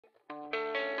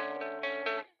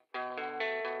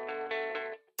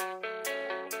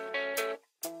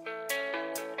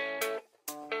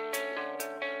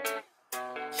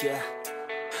yeah.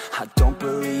 I don't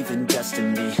believe in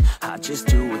destiny, I just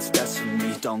do what's best for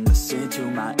me. Don't listen to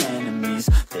my enemies,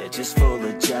 they're just full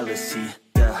of jealousy.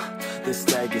 Yeah,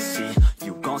 this legacy,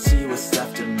 you gon' see what's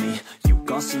left of me. You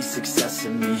gon' see success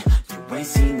in me, you ain't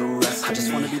seen the rest of me. I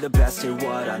just wanna be the best at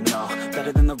what I know,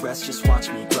 better than the rest, just watch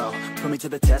me grow. Put me to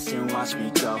the test and watch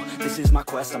me go. This is my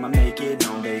quest, I'ma make it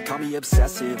known. They call me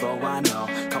obsessive, oh I know.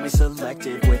 Call me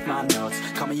selective with my notes,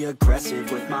 call me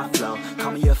aggressive with my flow,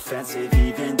 call me offensive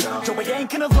even though Joe, I ain't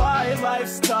gonna lie,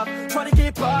 life's tough. Try to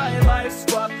get by, life's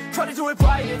rough. Try to do it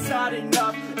right, it's not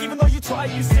enough. Even though you try,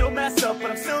 you still mess up.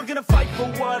 But I'm still gonna fight for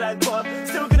what I love,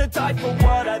 still gonna die for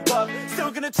what I love,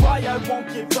 still gonna try, I won't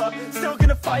give up, still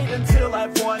gonna fight until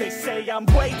I've won. They say I'm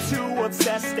way too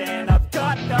obsessed and I've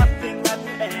got nothing left,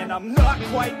 and I'm not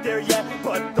quite there yet,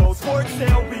 but those words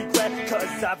they'll regret,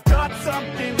 cause I've got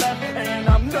something left and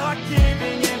I'm not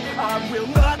giving in. I will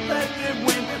not let them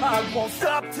win, I won't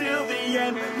stop till the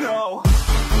end, no.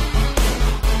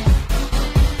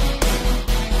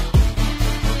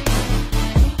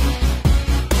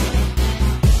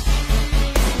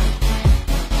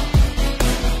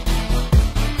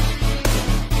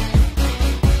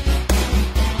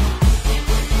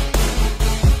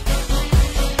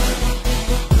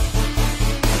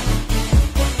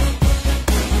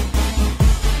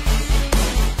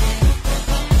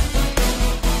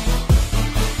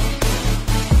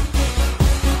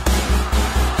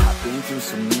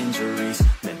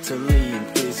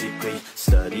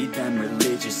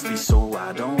 So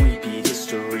I don't repeat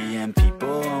history, and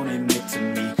people won't admit to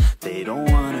me they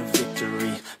don't want a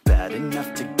victory bad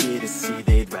enough to get a C.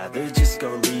 They'd rather just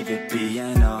go leave it be.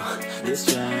 And this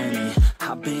journey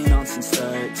I've been on since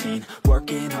 13,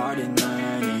 working hard and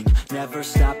learning, never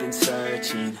stopping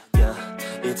searching. Yeah,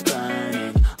 it's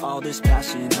burning, all this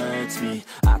passion hurts me.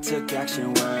 I took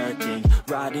action working,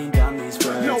 writing down these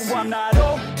words. No, I'm not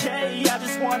okay, I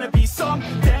just wanna be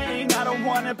something. I don't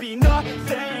wanna be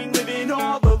nothing, living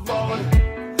all alone.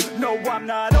 No, I'm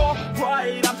not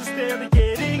alright, I'm just barely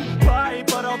getting by,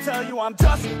 but I'll tell you I'm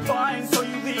just fine, so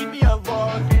you leave me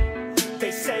alone.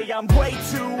 They say I'm way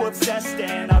too obsessed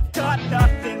and I've got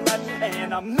nothing left,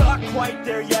 and I'm not quite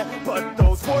there yet, but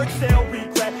those words they'll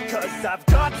regret, cause I've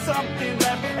got something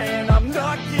left and I'm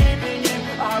not giving in.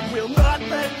 I will not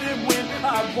let them win,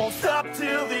 I won't stop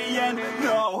till the end,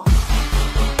 no.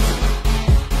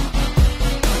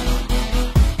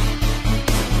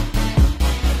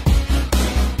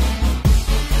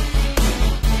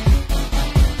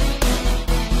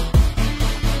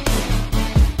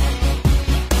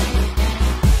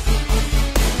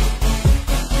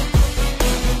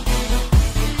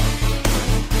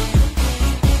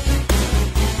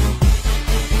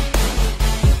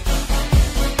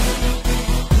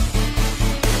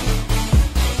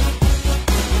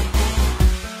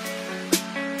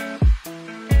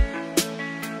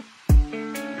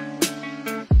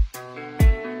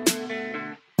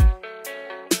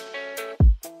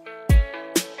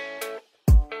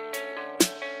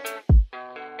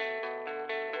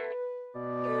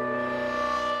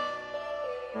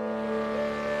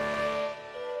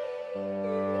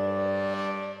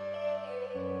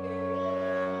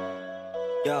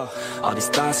 Yo, all these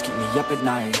thoughts keep me up at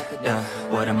night, yeah.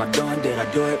 What am I doing, did I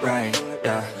do it right,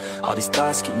 yeah. All these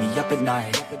thoughts keep me up at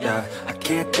night, yeah. I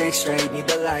can't think straight, need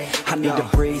the light. I need to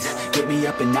breathe, get me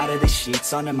up and out of the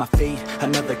sheets, onto my feet.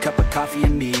 Another cup of coffee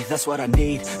and me, that's what I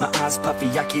need. My eyes puffy,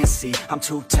 I can't see, I'm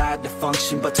too tired to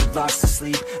function, but too lost to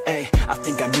sleep. Ay, I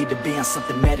think I need to be on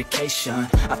something medication.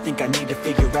 I think I need to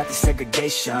figure out the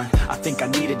segregation. I think I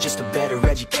needed just a better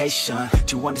education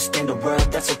to understand a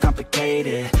world that's so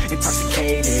complicated.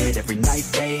 Intoxicated, every night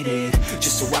faded,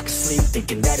 just so I can sleep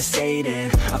thinking that it's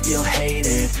faded. I feel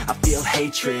hated, I feel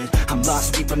hatred, I'm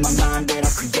lost deep in my mind that I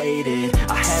created.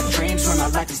 I have dreams where my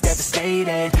life is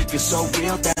devastated, feel so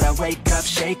real that I wake up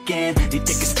shaking. Need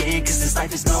thicker skin cause this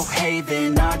life is no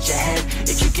haven. Nod your head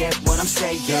if you get what I'm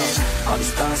saying. All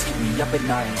these thoughts keep me up at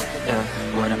night, yeah.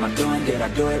 What am I doing, did I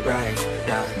do it right,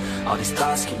 yeah. All these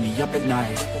thoughts keep me up at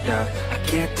night, yeah. I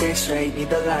can't think straight, need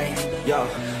the light, yo.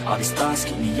 All these thoughts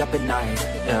keep me up at night,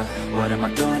 yeah. What am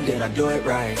I doing, did I do it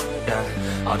right,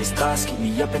 yeah. All these thoughts keep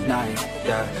me up at night,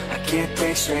 yeah. I can't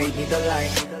think straight, need the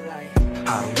light.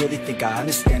 I don't really think I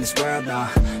understand this world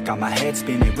now. Got my head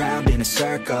spinning round in a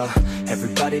circle.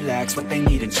 Everybody lacks what they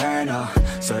need internal,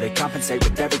 so they compensate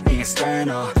with everything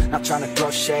external. Not trying to throw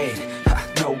shade,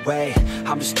 no way.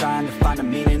 I'm just trying to find the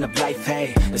meaning of life,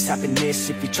 hey. There's happiness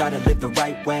if you try to live the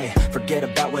right way. Forget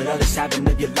about what others have and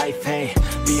live your life, hey.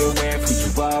 Be aware of who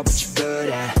you are, what you're good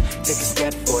at. Take a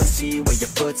step forward, see where your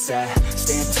foot's at.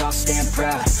 Stand tall, stand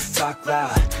proud, talk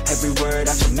loud. Every word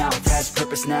out your mouth has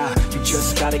purpose now. You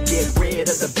just gotta get rid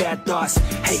of the bad thoughts.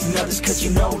 Hating others cause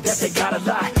you know that they gotta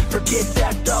lie. Forget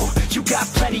that though, you got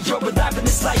plenty, you're alive in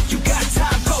this life. You got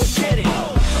time, go get it.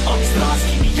 All these thoughts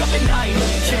keep me up at night.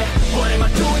 Yeah, what am I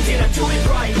doing? Did I do it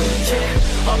right?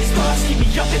 Yeah, all these thoughts keep me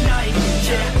up at night.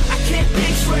 Yeah, I can't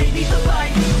think straight, need the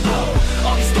light.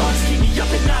 All these thoughts keep me up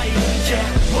at night. Yeah,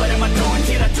 what am I doing?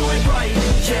 Did I do it right?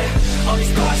 Yeah, all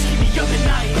these thoughts keep me up at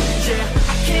night. Yeah,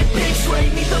 I can't think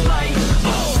straight, need the light.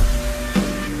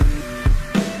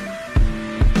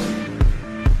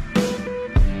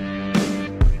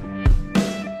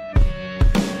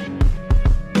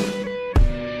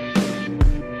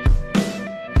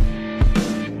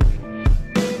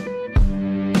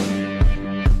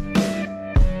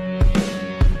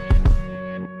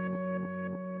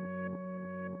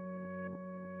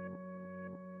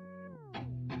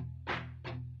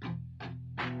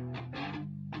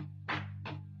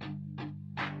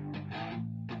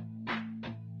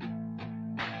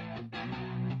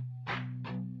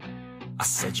 I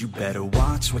said you better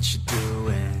watch what you're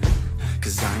doing,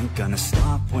 cause I ain't gonna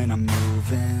stop when I'm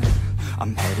moving.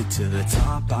 I'm headed to the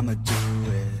top, I'ma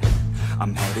do it.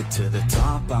 I'm headed to the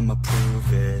top, I'ma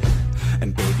prove it.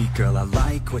 And baby girl, I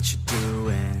like what you're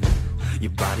doing.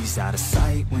 Your body's out of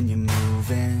sight when you're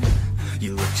moving.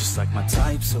 You look just like my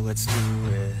type, so let's do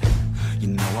it. You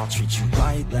know I'll treat you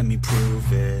right, let me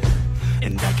prove it.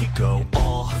 And I could go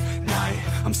all night.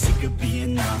 I'm sick of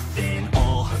being nothing,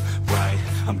 all right.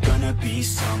 I'm gonna be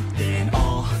something,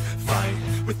 I'll fight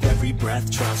with every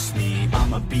breath, trust me.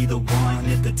 I'ma be the one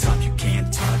at the top, you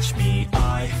can't touch me.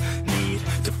 I need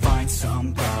to find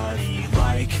somebody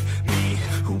like me,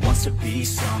 who wants to be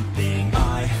something.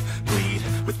 I bleed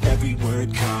with every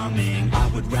word coming. I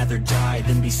would rather die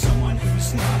than be someone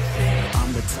who's nothing.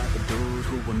 I'm the type of dude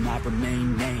who will not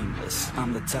remain nameless.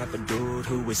 I'm the type of dude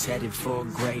who is headed for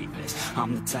greatness.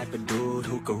 I'm the type of dude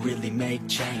who could really make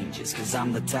changes, cause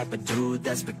I'm the type of dude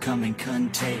that's becoming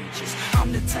contagious.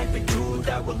 I'm the type of dude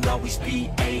that will always be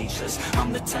ageless.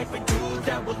 I'm the type of dude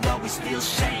that will always feel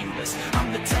shameless.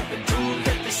 I'm the type of dude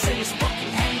that they say is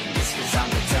fucking heinous, cause I'm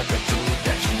the type of dude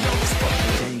that you know is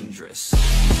fucking dangerous.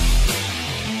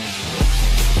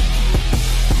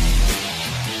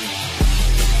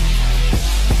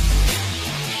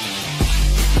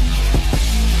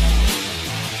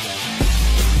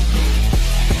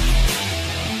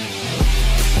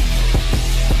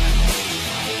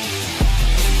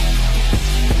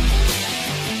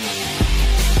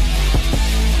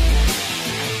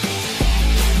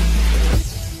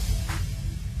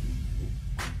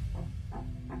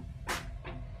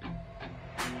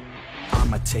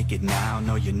 I'ma take it now,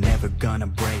 no you're never gonna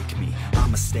break me.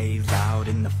 I'ma stay loud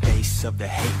in the face of the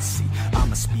hate, see.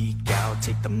 I'ma speak out,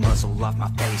 take the muzzle off my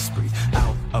face, breathe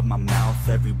out of my mouth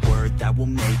every word that will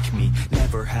make me.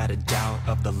 Never had a doubt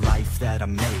of the life that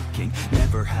I'm making.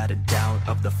 Never had a doubt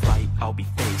of the fight I'll be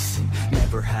facing.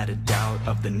 Never had a doubt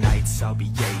of the nights I'll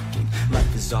be aching.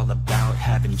 Life is all about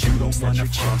having dreams that you're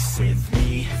chasing. With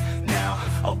me now,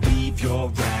 I'll leave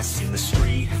your ass in the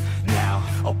street now.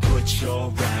 I'll put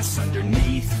your ass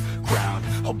underneath ground.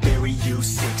 I'll bury you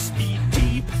 6 feet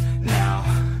deep now.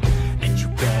 And you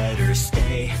better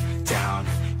stay down.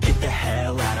 Get the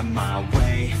hell out of my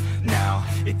way now.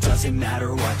 It doesn't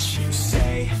matter what you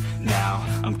say now.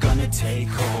 I'm gonna take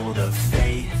hold of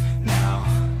fate now.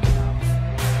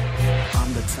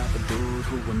 I'm the type of dude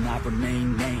who will not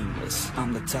remain nameless.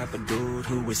 I'm the type of dude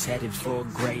who is headed for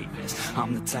greatness.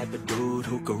 I'm the type of dude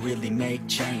who could really make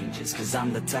changes, cause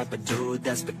I'm the type of dude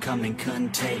that's becoming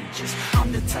contagious.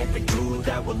 I'm the type of dude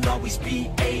that will always be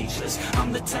ageless.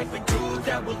 I'm the type of dude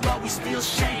that will always feel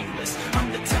shameless.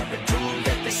 I'm the type of dude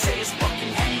that they say is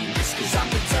fucking heinous, cause I'm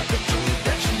the type of dude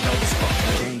that you know is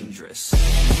fucking dangerous.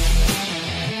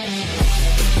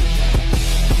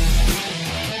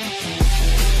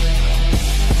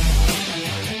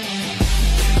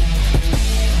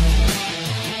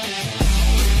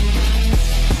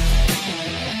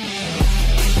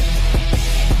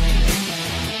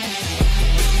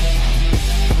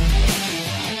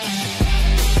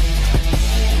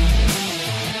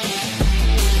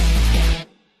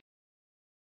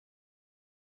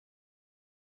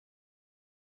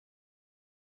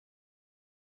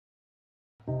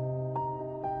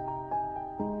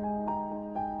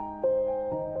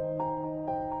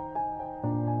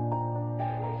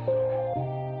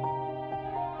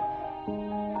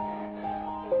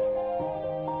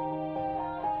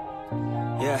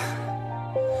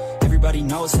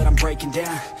 knows that I'm breaking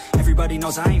down. Everybody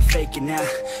knows I ain't faking now.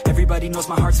 Everybody knows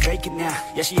my heart's vacant now.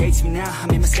 Yeah, she hates me now, I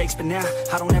made mistakes but now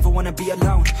I don't ever wanna be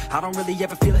alone. I don't really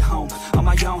ever feel at home. On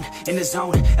my own, in the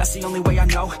zone, that's the only way I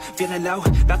know. Feeling low,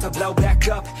 about to blow back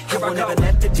up. Here I won't ever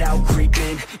let the doubt creep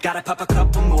in. Gotta pop a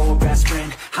couple more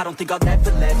aspirin. I don't think I'll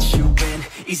ever let you in.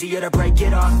 Easier to break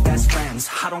it off best friends.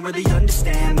 I don't really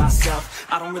understand myself.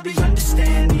 I don't really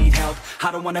understand, need help.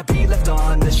 I don't wanna be left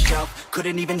on the shelf.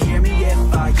 Couldn't even hear me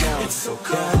if I yelled. It's so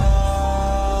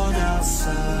cold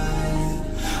outside,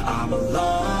 I'm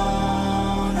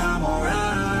alone, I'm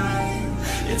alright.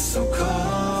 It's so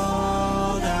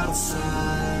cold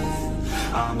outside,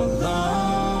 I'm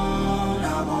alone,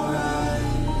 I'm alright.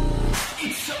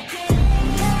 It's so cold.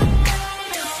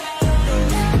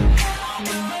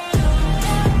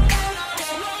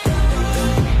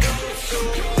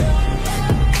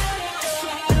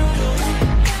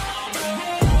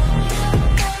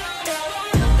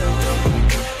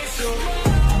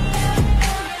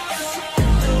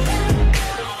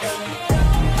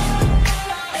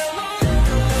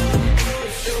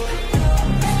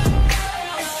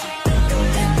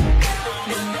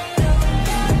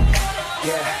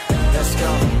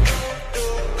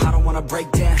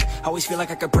 Break down, always feel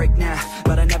like I could break now,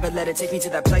 but I never let it take me to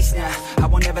that place now. I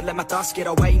won't ever let my thoughts get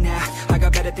away now. I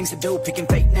got better things to do, picking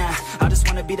fate now. I just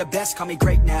wanna be the best, call me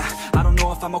great now. I don't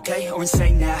know if I'm okay or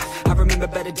insane now. I remember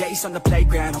better days on the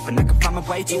playground, hoping I can find my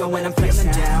way. Even when I'm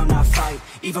feeling down, I fight.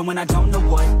 Even when I don't know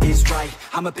what is right,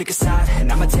 I'ma pick a side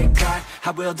and I'ma take pride.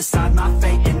 I will decide my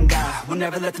fate and I will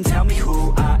never let them tell me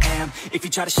who I am. If you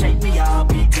try to shake me, I'll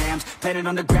be damned. Planet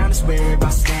on the ground is where I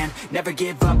stand. Never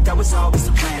give up, that was always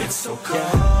the plan. It's so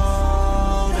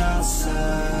cold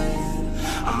outside,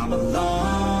 I'm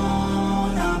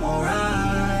alone, I'm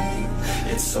alright.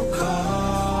 It's so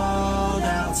cold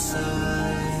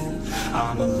outside,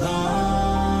 I'm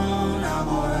alone, I'm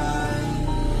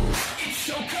alright. It's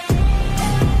so cold.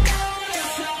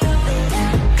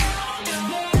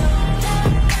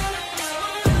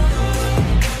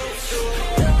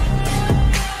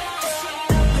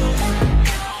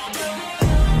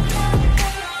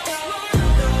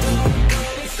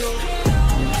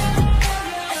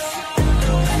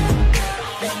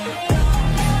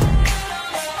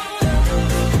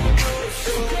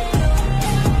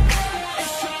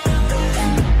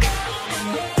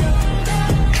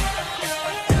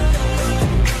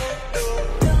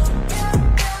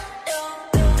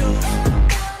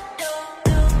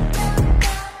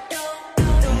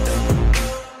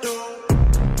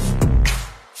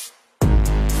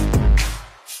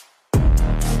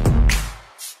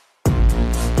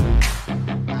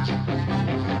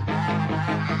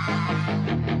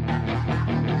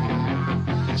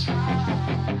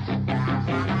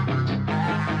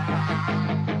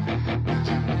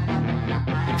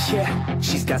 Yeah,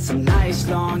 she's got some nice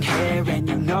long hair, and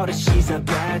you know that she's a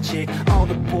bad chick. All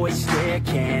the boys stare,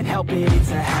 can't help it,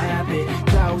 it's a habit.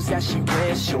 Clothes that she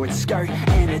wears, short skirt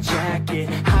and a jacket.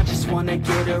 I just wanna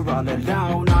get her all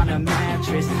alone on a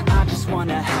mattress. I just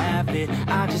wanna have it,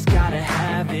 I just gotta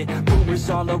have it. Rumors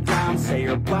all around say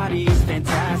her body is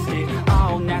fantastic.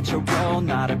 All natural,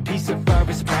 not a piece of fur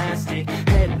is plastic.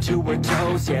 Head to her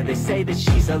toes, yeah, they say that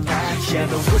she's a latch. Yeah,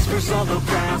 the whispers all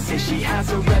around say she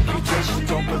has a reputation.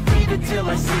 Don't believe it till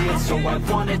I see it, so I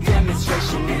want a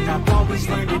demonstration. And I've always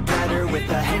learned it better with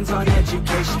a hands-on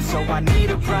education. So I need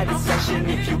a private session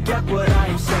if you get what I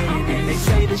am saying. And they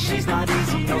say that she's not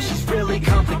easy, no, she's really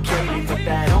complicated. But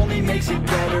that only makes it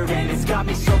better, and it's got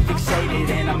me so fixated.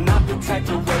 And I'm not the type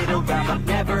to wait around, I've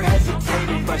never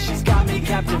hesitated. But she's got me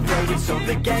captivated, so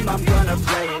the game, I'm gonna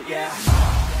play it, yeah.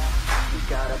 She's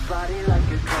got a body like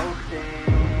a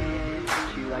cocaine.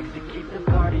 She likes to keep the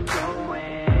party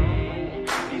going.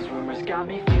 These rumors got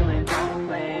me feeling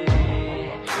lonely.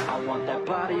 I want that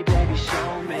body, baby,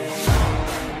 show me.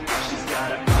 She's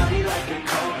got a body like a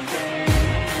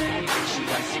cocaine. She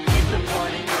likes to keep the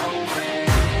party going.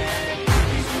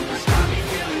 These rumors got me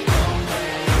feeling lonely.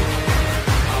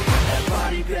 I want that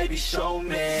body, baby, show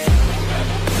me.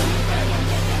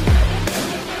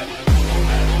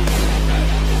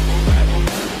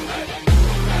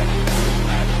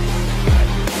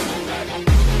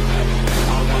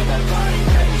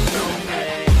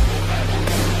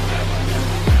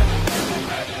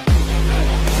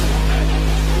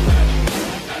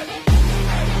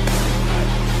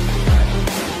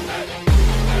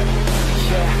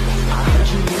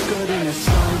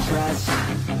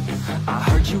 I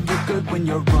heard you look good when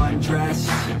you're undressed.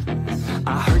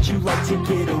 I heard you like to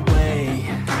get away.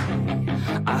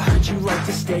 I heard you like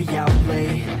to stay out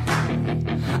late.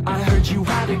 I heard you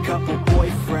had a couple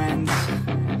boyfriends.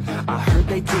 I heard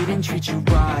they didn't treat you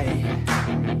right.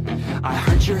 I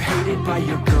heard you're hated by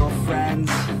your girlfriends,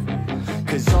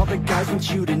 cause all the guys want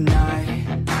you tonight.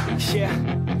 Yeah,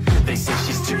 they say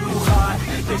she's too hot,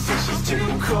 they say she's too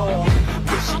cold.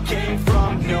 Where she came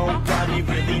from, nobody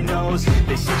really knows.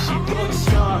 They say she looks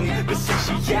young, but say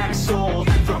she acts old.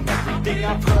 From everything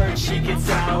I've heard, she gets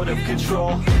out of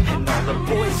control. And all the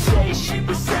boys say she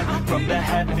was sent from the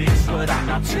heavens, but I'm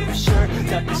not too sure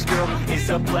that this girl is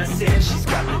a blessing. She's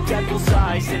got the devil's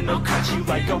eyes and they'll cut you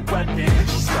like a weapon.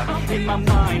 She's stuck in my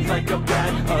mind like a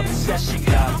bad obsession.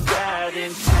 Got bad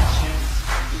intentions.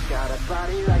 She's got a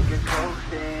body like a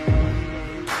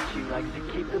coffin. She likes to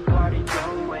keep the party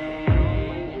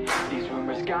going. These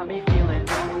rumors got me feeling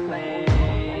lonely.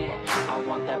 I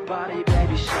want that body,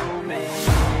 baby, show me.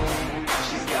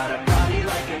 She's got a body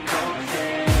like a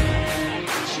coffin.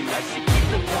 She likes to keep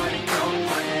the party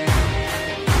going.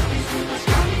 These rumors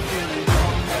got me feeling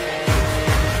lonely.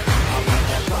 I want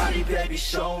that body, baby,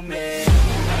 show me.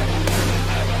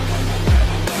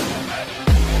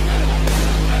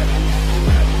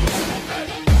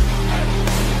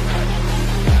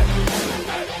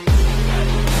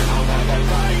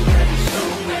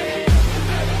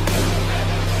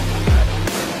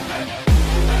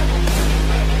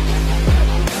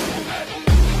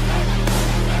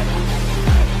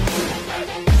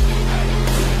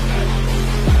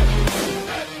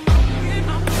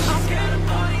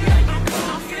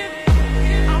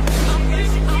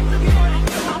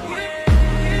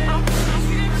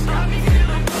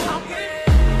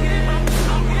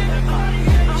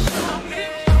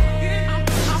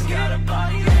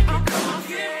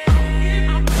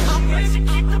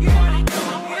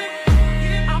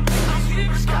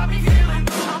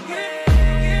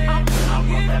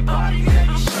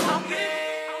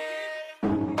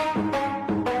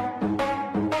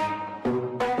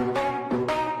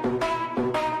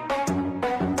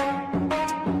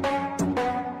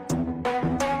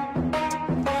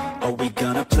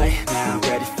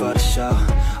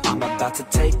 To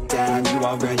take down, you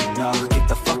already know. Get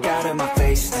the fuck out of my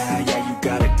face now, yeah, you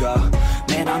gotta go.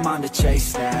 Man, I'm on the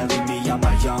chase now, leave me on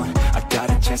my own. I got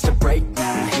a chance to break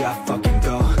now, here I fucking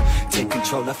go. Take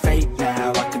control of fate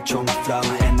now, I control my flow.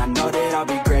 And I know that I'll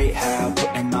be great, how,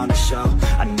 putting on a show.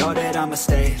 I know that I'ma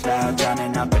stay loud,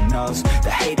 drowning out the nose.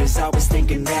 The haters always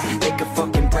thinking that they could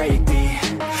fucking break me.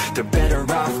 They're better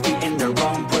off eating their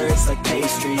own words like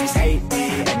pastries. Hate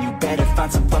me, and you better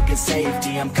find some fucking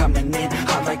safety. I'm coming in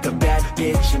hot like a bad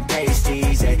bitch and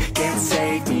pasties. They can't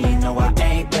save me, no, I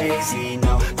ain't lazy,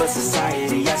 no. But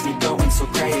society has me going so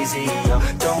crazy, yo.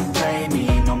 Don't play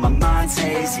me, no, my mind's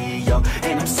hazy, yo.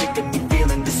 And I'm sick of me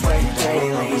feeling this way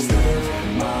daily. I'll always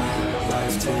live my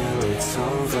life till it's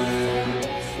over,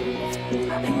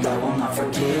 and I will not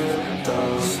forgive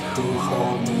those who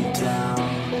hold me down.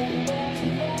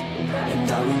 And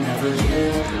I will never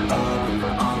give up,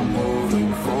 I'm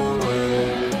moving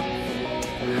forward.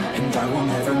 And I will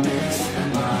never miss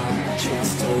my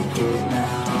chance, take it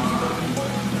now.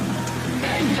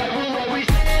 And I will always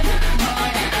live my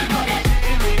life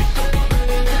till it's over,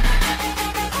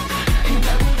 and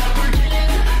I will never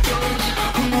give those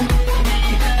who hold me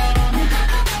down.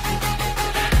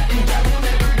 And I will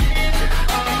never give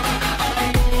up,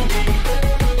 I'm moving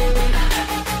forward.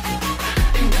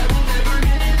 And I will never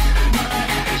miss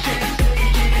my chance,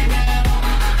 take it now.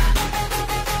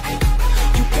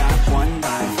 You got one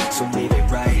life, so live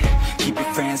it right. Keep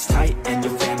your friends tight and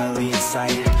your family in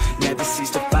sight. Never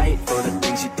cease to fight for the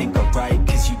things you think are right,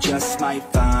 cause you just might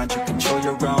find you control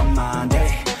your own mind,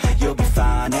 eh? You'll be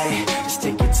fine, eh? Just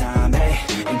take your time, eh?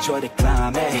 Enjoy the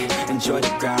climb, eh? Enjoy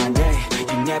the grind, eh?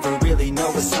 You never really know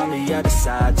what's on the other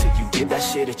side till you give that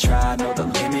shit a try. Know the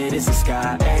limit is the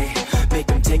sky, eh? Make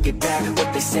them take it back,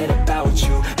 what they said about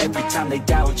you. Every time they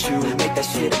doubt you, make that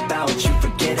shit about you.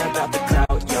 Forget about the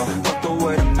clout, yo. Fuck the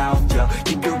word of mouth, yo.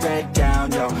 Keep your head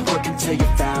down, yo. Work until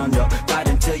you're found, yo. Fight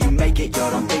until you make it, yo.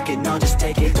 Don't think it, no, just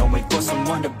take it. Don't wait for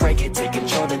someone to break it. Take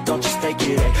control and don't just fake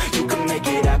it, eh? You can make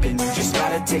it happen, you just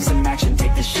gotta take some action.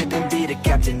 Take the ship and be the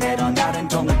captain. Head on out and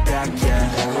don't look back, yeah.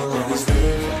 I will always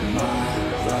live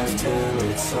my life till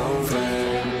it's over,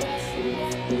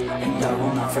 and I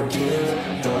will not forgive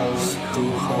those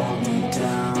who hold me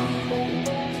down.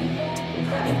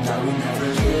 And I will never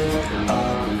give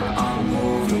up, I'm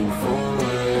moving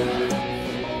forward.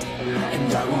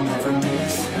 And I will never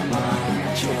miss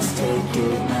my chance, take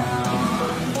it now.